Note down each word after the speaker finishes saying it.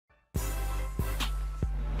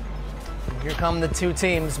Here come the two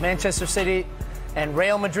teams, Manchester City and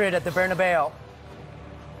Real Madrid at the Bernabeu.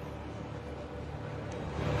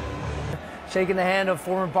 Shaking the hand of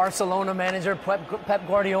former Barcelona manager Pep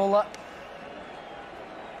Guardiola.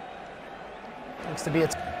 Looks to be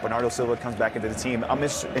Bernardo Silva comes back into the team. I'm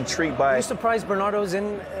intrigued by... Are you surprised Bernardo's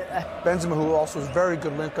in? Benzema, who also is very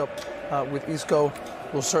good link-up with Isco,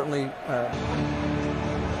 will certainly...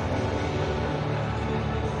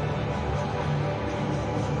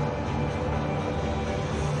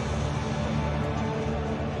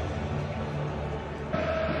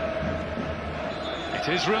 It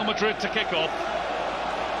is Real Madrid to kick off.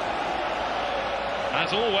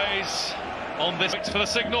 As always, on this for the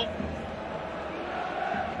signal.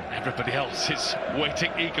 Everybody else is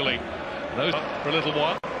waiting eagerly. Those for a little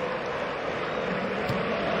while.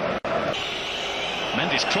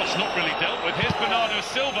 Mendy's cross not really dealt with. Here's Bernardo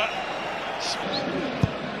Silva.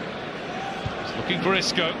 He's looking for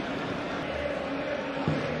Isco.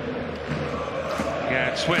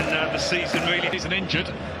 Yeah, it's when the season really isn't injured,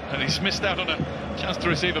 and he's missed out on a chance to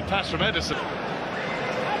receive a pass from Edison.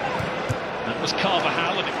 That was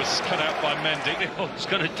Carvajal, and it was cut out by Mendy. what he's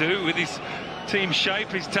going to do with his team shape,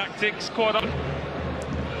 his tactics, quite on.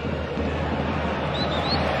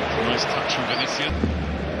 Nice touch from Vinicius.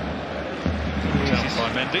 Down by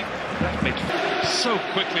Mendy. So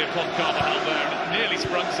quickly upon Carvajal there, and it nearly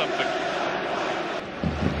sprung something.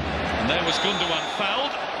 And there was Gundogan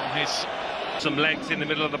fouled on his... Some legs in the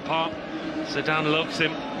middle of the park. Zidane loves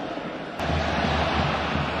him.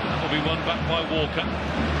 That will be won back by Walker.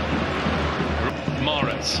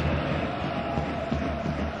 Mahrez.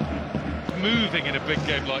 Moving in a big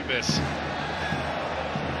game like this.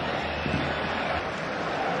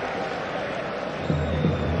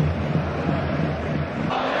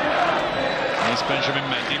 There's Benjamin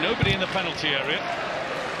Mendy. Nobody in the penalty area.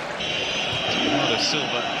 Bernardo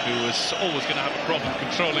Silva, who was always going to have a problem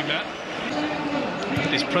controlling that.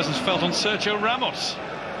 His presence felt on Sergio Ramos.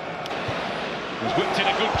 He's whipped in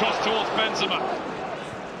a good cross towards Benzema.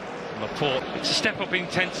 Laporte. It's a step up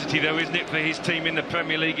intensity though, isn't it, for his team in the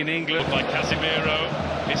Premier League in England? By Casemiro.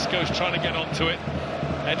 Isco's trying to get onto it.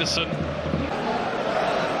 Edison.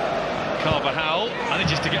 Carvajal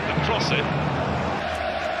manages to get the cross in.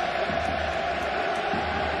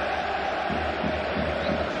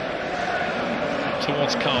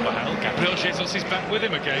 Towards Carvajal. Gabriel Jesus is back with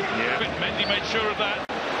him again. Yeah. Mendy made sure of that.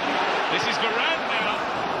 This is Varane now.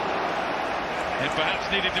 It perhaps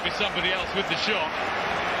needed to be somebody else with the shot.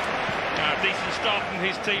 Decent start from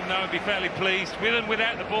his team now, and be fairly pleased with and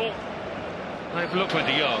without the ball. They've looked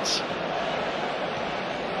 20 yards.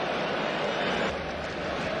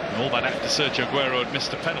 And all that after Sergio Aguero had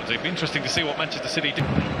missed a penalty. It'd be interesting to see what Manchester City do.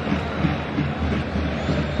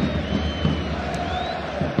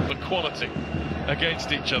 The quality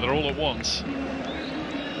against each other all at once.